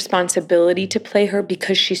huge responsibility to play her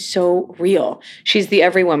because she's so real. She's the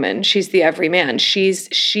every woman. She's the every man.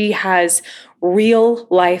 She has real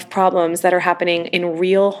life problems that are happening in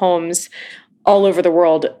real homes all over the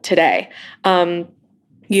world today.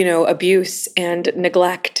 Abuse and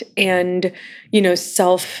neglect and,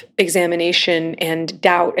 self-examination and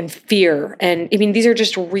doubt and fear. And these are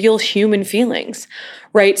just real human feelings,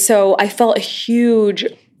 right? So I felt a huge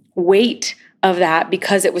weight of that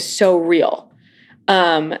because it was so real.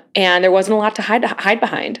 And there wasn't a lot to hide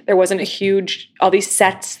behind. There wasn't all these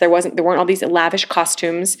sets. There weren't all these lavish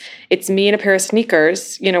costumes. It's me in a pair of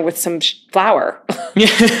sneakers, with some flour.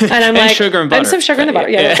 And I'm like, sugar and butter. And some sugar in the butter.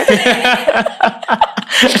 Yeah.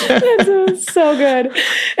 That's so good.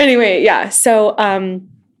 Anyway, yeah. So,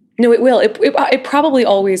 no, it will. It probably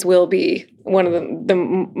always will be one of the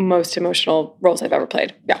most emotional roles I've ever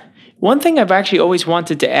played. Yeah. One thing I've actually always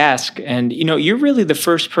wanted to ask, and you're really the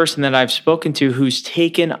first person that I've spoken to who's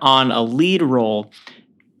taken on a lead role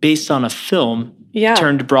based on a film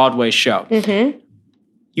turned Broadway show. Mm-hmm.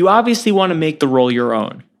 You obviously want to make the role your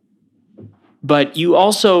own, but you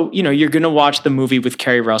also, you're going to watch the movie with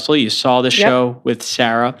Kerry Russell. You saw the show with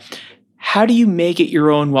Sarah. How do you make it your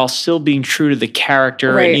own while still being true to the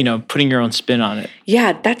character and, putting your own spin on it?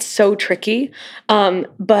 Yeah, that's so tricky.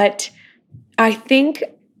 But I think...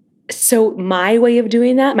 So my way of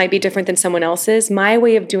doing that might be different than someone else's. My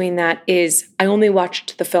way of doing that is I only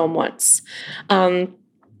watched the film once. I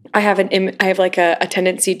have like a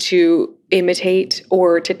tendency to imitate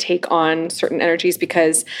or to take on certain energies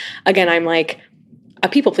because, again, I'm like a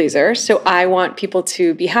people pleaser. So I want people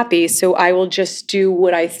to be happy. So I will just do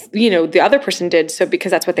what the other person did. So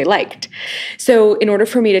because that's what they liked. So in order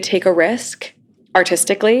for me to take a risk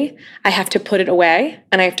artistically, I have to put it away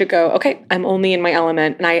and I have to go, okay, I'm only in my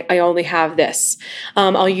element and I only have this.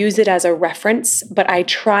 I'll use it as a reference, but I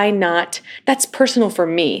try not, that's personal for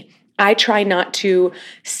me. I try not to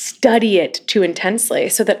study it too intensely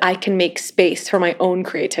so that I can make space for my own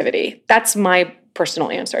creativity. That's my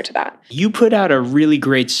personal answer to that. You put out a really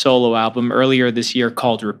great solo album earlier this year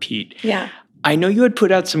called Repeat. Yeah. I know you had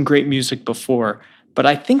put out some great music before, but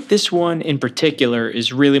I think this one in particular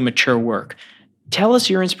is really mature work. Tell us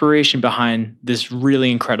your inspiration behind this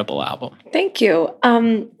really incredible album. Thank you.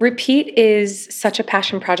 Repeat is such a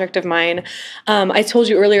passion project of mine. I told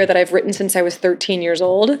you earlier that I've written since I was 13 years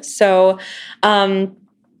old. So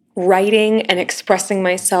writing and expressing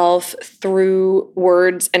myself through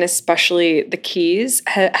words and especially the keys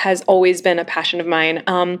has always been a passion of mine.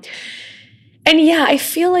 And yeah, I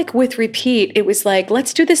feel like with Repeat, it was like,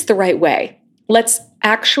 let's do this the right way. Let's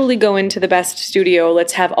actually go into the best studio.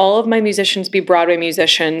 Let's have all of my musicians be Broadway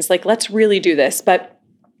musicians. Like, let's really do this. But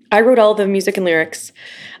I wrote all the music and lyrics.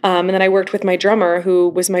 And then I worked with my drummer, who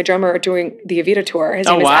was my drummer during the Evita tour. His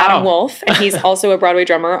name is Adam Wolf, and he's also a Broadway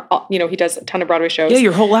drummer. He does a ton of Broadway shows. Yeah,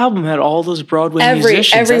 your whole album had all those Broadway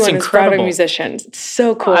musicians. Everyone That's is Broadway musicians. It's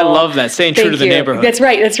so cool. I love that. Staying true to the neighborhood. That's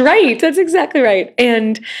right. That's exactly right.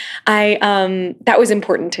 And I that was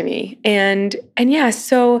important to me. And yeah,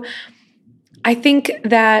 so I think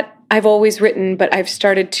that I've always written, but I've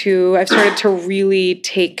started to really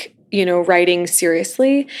take, writing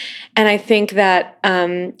seriously. And I think that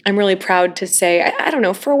I'm really proud to say, I don't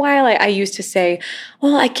know, for a while I used to say,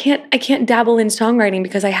 well, I can't dabble in songwriting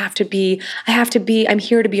because I'm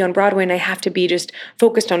here to be on Broadway and I have to be just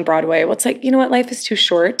focused on Broadway. Well, it's like, you know what, life is too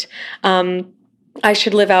short. I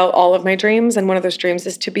should live out all of my dreams, and one of those dreams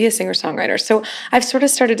is to be a singer-songwriter. So I've sort of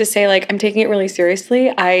started to say, like, I'm taking it really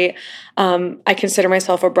seriously. I consider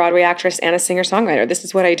myself a Broadway actress and a singer-songwriter. This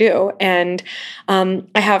is what I do. And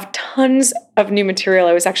I have tons of new material.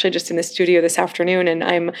 I was actually just in the studio this afternoon, and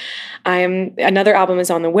I'm another album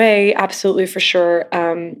is on the way, absolutely for sure.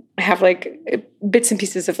 I have like bits and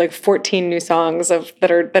pieces of like 14 new songs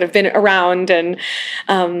that have been around, and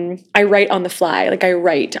I write on the fly. Like, I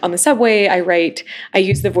write on the subway. I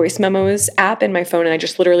use the voice memos app in my phone, and I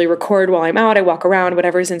just literally record while I'm out. I walk around,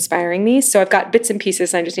 whatever's inspiring me. So I've got bits and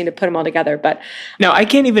pieces, and I just need to put them all together. But now, I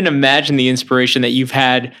can't even imagine the inspiration that you've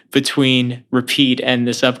had between Repeat and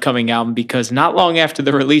this upcoming album, because not long after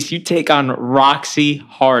the release, you take on Roxy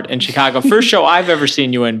Hart in Chicago. First show I've ever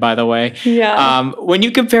seen you in, by the way. Yeah. When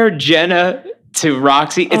you compare Jenna to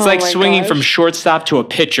Roxy, it's like swinging from shortstop to a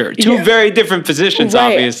pitcher. Two very different positions,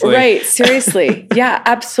 obviously. Right, seriously. Yeah,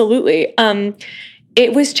 absolutely.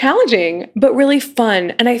 It was challenging, but really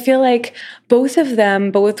fun. And I feel like both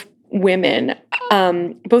women,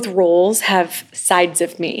 both roles have sides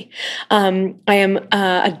of me. I am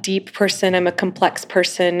a deep person. I'm a complex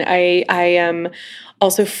person. I am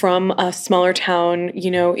also from a smaller town,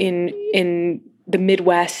 in the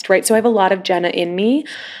Midwest, right? So I have a lot of Jenna in me,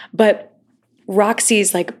 but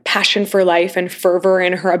Roxy's like passion for life and fervor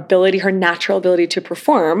and her natural ability to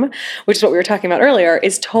perform, which is what we were talking about earlier,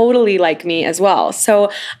 is totally like me as well. So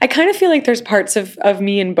I kind of feel like there's parts of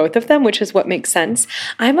me in both of them, which is what makes sense.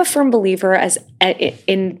 I'm a firm believer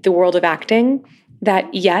in the world of acting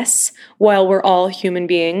that yes, while we're all human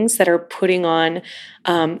beings that are putting on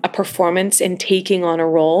a performance and taking on a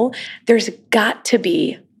role, there's got to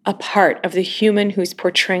be a part of the human who's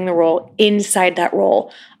portraying the role inside that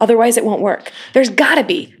role. Otherwise, it won't work. There's gotta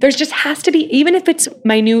be. There's just has to be, even if it's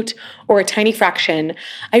minute or a tiny fraction.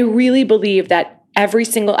 I really believe that every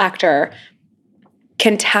single actor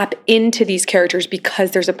can tap into these characters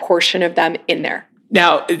because there's a portion of them in there.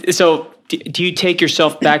 Now, so do you take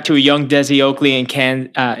yourself back to a young Desi Oakley in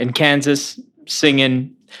Kansas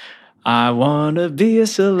singing, I want to be a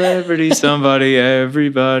celebrity, somebody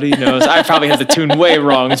everybody knows? I probably have the tune way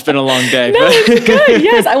wrong. It's been a long day. No, it's good.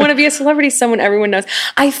 Yes, I want to be a celebrity, someone everyone knows.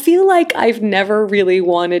 I feel like I've never really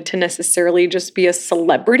wanted to necessarily just be a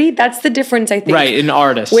celebrity. That's the difference, I think. Right, an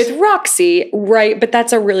artist. With Roxy, right? But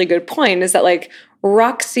that's a really good point, is that like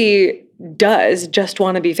Roxy does just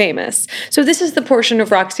want to be famous. So this is the portion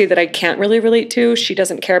of Roxy that I can't really relate to. She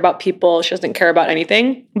doesn't care about people. She doesn't care about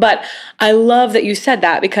anything. But I love that you said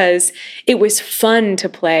that, because it was fun to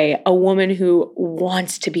play a woman who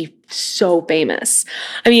wants to be so famous.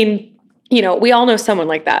 I mean, you know, we all know someone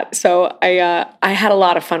like that. So I had a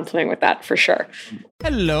lot of fun playing with that for sure.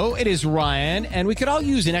 Hello, it is Ryan, and we could all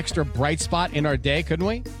use an extra bright spot in our day, couldn't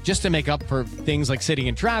we? Just to make up for things like sitting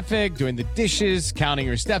in traffic, doing the dishes, counting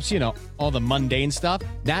your steps, you know, all the mundane stuff.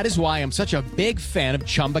 That is why I'm such a big fan of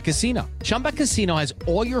Chumba Casino. Chumba Casino has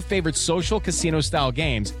all your favorite social casino-style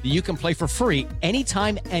games that you can play for free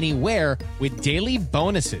anytime, anywhere with daily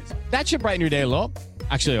bonuses. That should brighten your day a little.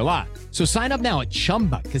 Actually, a lot. So sign up now at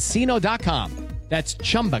ChumbaCasino.com. That's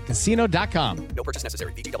ChumbaCasino.com. No purchase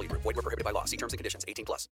necessary. VGW Group. Void where prohibited by law. See terms and conditions.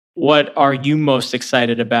 18+. What are you most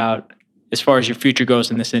excited about as far as your future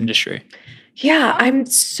goes in this industry? Yeah, I'm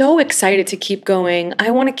so excited to keep going.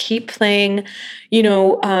 I want to keep playing, you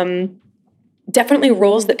know, definitely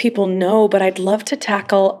roles that people know, but I'd love to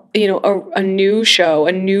tackle, you know, a new show,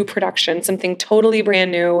 a new production, something totally brand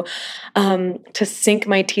new, to sink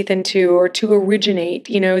my teeth into or to originate.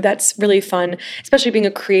 You know, that's really fun, especially being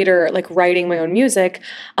a creator, like writing my own music.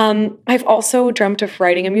 I've also dreamt of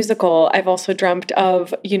writing a musical. I've also dreamt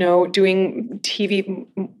of, you know, doing TV.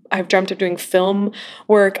 I've dreamt of doing film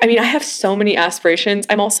work. I mean, I have so many aspirations.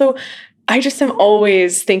 I just am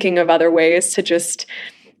always thinking of other ways to just,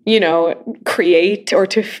 you know, create or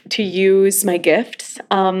to use my gifts.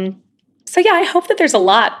 So yeah, I hope that there's a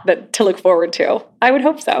lot to look forward to. I would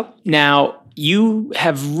hope so. Now, you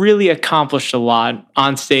have really accomplished a lot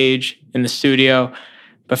on stage, in the studio,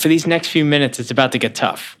 but for these next few minutes, it's about to get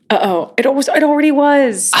tough. Uh-oh, it already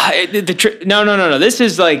was. No. This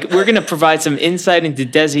is like, we're going to provide some insight into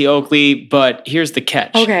Desi Oakley, but here's the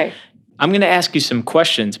catch. Okay. I'm going to ask you some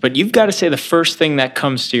questions, but you've got to say the first thing that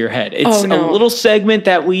comes to your head. It's a little segment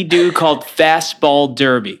that we do called Fastball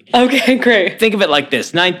Derby. Okay, great. Think of it like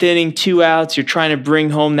this. 9th inning, 2 outs. You're trying to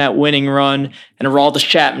bring home that winning run, and Aroldis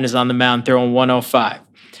Chapman is on the mound throwing 105.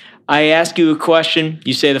 I ask you a question.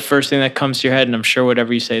 You say the first thing that comes to your head, and I'm sure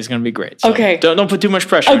whatever you say is going to be great. So okay. Don't put too much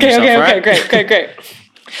pressure on yourself, all right? Great.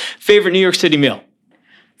 Favorite New York City meal?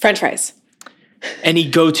 French fries. Any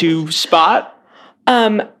go-to spot?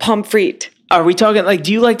 Pommes frites. Are we talking, like,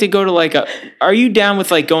 do you like to go to are you down with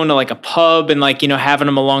like going to like a pub and like, you know, having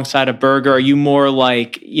them alongside a burger? Are you more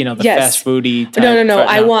like, you know, the fast foodie type? No.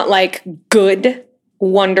 I want like good,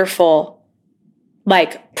 wonderful,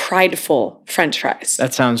 like prideful French fries.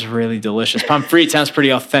 That sounds really delicious. Pommes frites sounds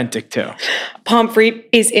pretty authentic too. Pommes frites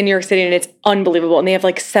is in New York City and it's unbelievable. And they have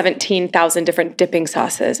like 17,000 different dipping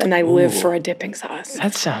sauces. And I live for a dipping sauce.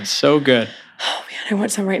 That sounds so good. Oh man, I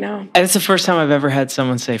want some right now. And it's the first time I've ever had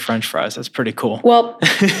someone say French fries. That's pretty cool. Well,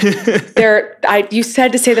 you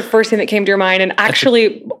said to say the first thing that came to your mind, and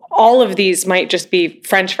actually all of these might just be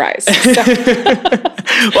French fries. So.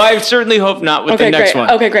 Well, I certainly hope not with the next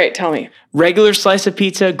one. Okay, great. Tell me. Regular slice of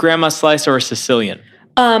pizza, grandma slice, or a Sicilian?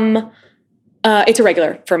 It's a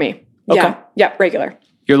regular for me. Okay. Yeah, regular.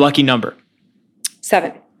 Your lucky number?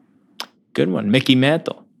 7. Good one. Mickey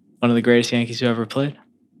Mantle, one of the greatest Yankees who ever played.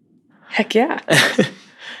 Heck yeah.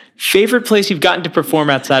 Favorite place you've gotten to perform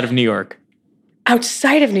outside of New York?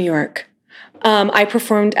 Outside of New York. I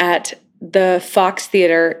performed at the Fox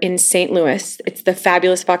Theater in St. Louis. It's the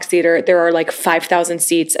fabulous Fox Theater. There are like 5,000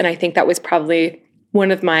 seats, and I think that was probably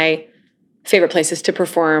one of my favorite places to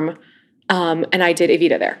perform. And I did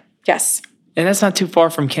Evita there. Yes. And that's not too far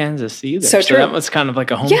from Kansas either. So true. That was kind of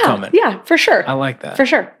like a homecoming. Yeah, for sure. I like that. For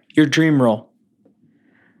sure. Your dream role?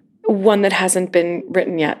 One that hasn't been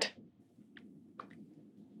written yet.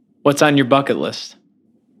 What's on your bucket list?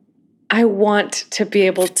 I want to be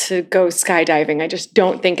able to go skydiving. I just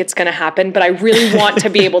don't think it's going to happen, but I really want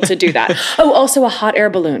to be able to do that. Oh, also a hot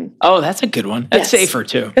air balloon. Oh, that's a good one. That's safer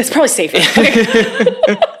too. It's probably safer.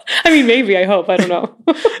 Okay. I mean, maybe, I hope. I don't know.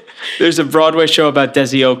 There's a Broadway show about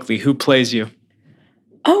Desi Oakley. Who plays you?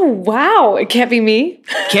 Oh, wow. It can't be me.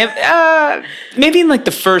 Maybe in like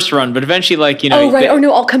the first run, but eventually like, Oh, right.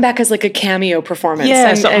 No, I'll come back as like a cameo performance.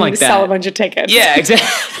 Yeah, something like that. Sell a bunch of tickets. Yeah, exactly.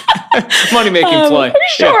 Money-making play. For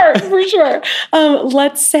sure.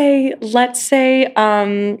 Let's say,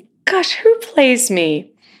 gosh, who plays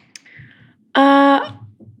me? I'm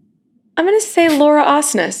going to say Laura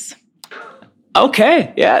Osnes.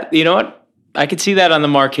 Okay. Yeah. You know what? I could see that on the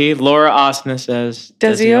marquee. Laura Osnes as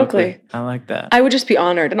Desi Oakley. I like that. I would just be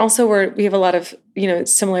honored. And also we have a lot of,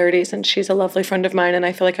 similarities, and she's a lovely friend of mine, and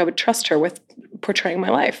I feel like I would trust her with portraying my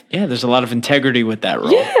life. Yeah, there's a lot of integrity with that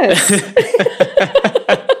role. Yes.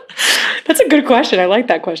 That's a good question. I like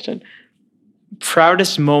that question.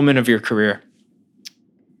 Proudest moment of your career?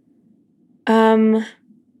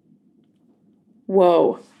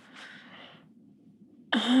 Whoa.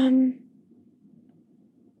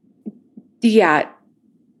 Yeah,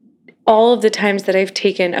 all of the times that I've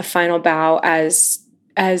taken a final bow as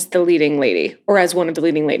the leading lady or as one of the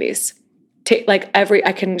leading ladies.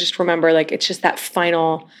 I can just remember, like, it's just that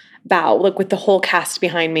final bow, like with the whole cast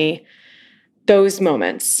behind me, those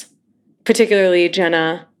moments, particularly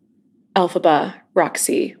Jenna, Elphaba,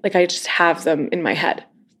 Roxy, like I just have them in my head.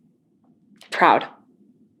 Proud.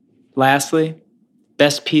 Lastly,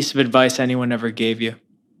 best piece of advice anyone ever gave you?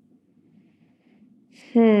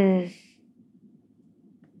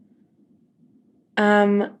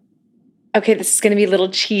 Okay, this is going to be a little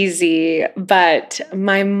cheesy, but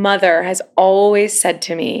my mother has always said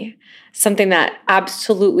to me something that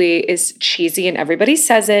absolutely is cheesy and everybody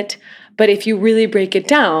says it, but if you really break it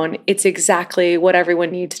down, it's exactly what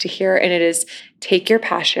everyone needs to hear, and it is take your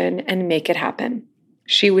passion and make it happen.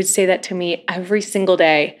 She would say that to me every single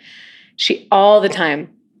day, all the time,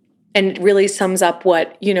 and it really sums up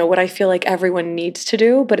what I feel like everyone needs to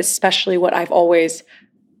do, but especially what I've always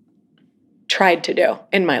tried to do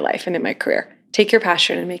in my life and in my career. Take your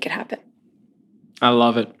passion and make it happen. I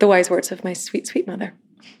love it. The wise words of my sweet, sweet mother.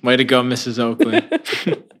 Way to go, Mrs. Oakley.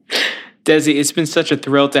 Desi, it's been such a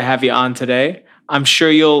thrill to have you on today. I'm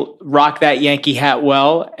sure you'll rock that Yankee hat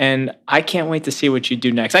well, and I can't wait to see what you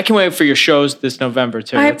do next. I can't wait for your shows this November,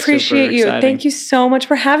 too. I appreciate you. Thank you so much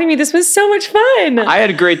for having me. This was so much fun. I had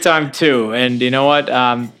a great time, too. And you know what?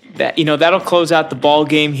 That'll close out the ball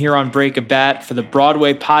game here on Break a Bat for the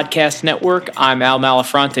Broadway Podcast Network. I'm Al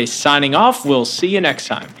Malafronte signing off. We'll see you next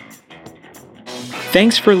time.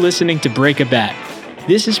 Thanks for listening to Break a Bat.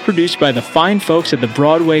 This is produced by the fine folks at the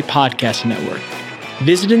Broadway Podcast Network.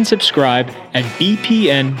 Visit and subscribe at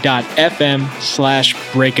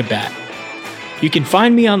bpn.fm/breakabat. You can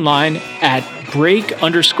find me online at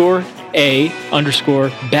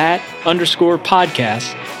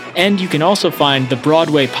break_a_bat_podcast. And you can also find the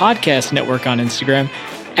Broadway Podcast Network on Instagram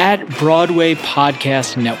at Broadway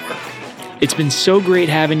Podcast Network. It's been so great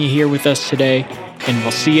having you here with us today, and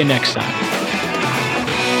we'll see you next time.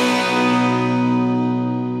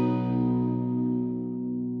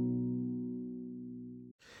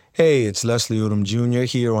 Hey, it's Leslie Odom Jr.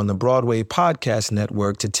 here on the Broadway Podcast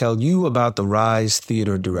Network to tell you about the Rise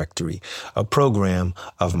Theater Directory, a program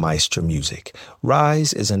of Maestro Music.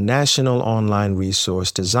 Rise is a national online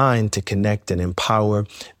resource designed to connect and empower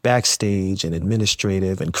backstage and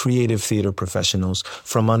administrative and creative theater professionals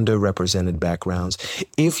from underrepresented backgrounds.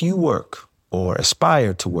 If you work or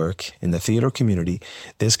aspire to work in the theater community,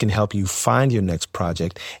 this can help you find your next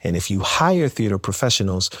project. And if you hire theater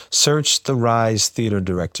professionals, search the Rise Theater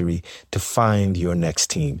Directory to find your next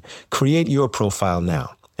team. Create your profile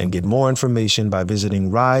now and get more information by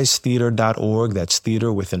visiting risetheater.org. That's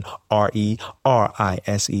theater with an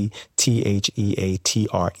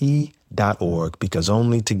RERISETHEATRE.org, because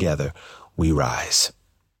only together we rise.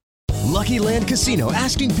 Lucky Land Casino,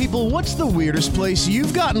 asking people, what's the weirdest place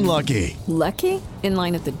you've gotten lucky? Lucky? In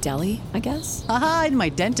line at the deli, I guess? Aha, in my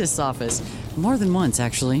dentist's office. More than once,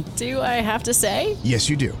 actually. Do I have to say? Yes,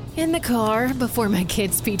 you do. In the car before my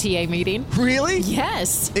kids' PTA meeting. Really?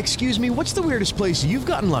 Yes. Excuse me, what's the weirdest place you've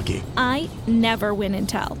gotten lucky? I never win and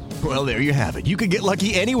tell. Well, there you have it. You can get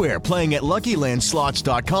lucky anywhere, playing at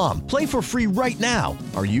LuckyLandSlots.com. Play for free right now.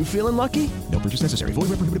 Are you feeling lucky? No purchase necessary. Void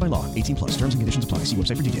where prohibited by law. 18+. Terms and conditions apply. See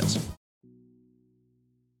website for details.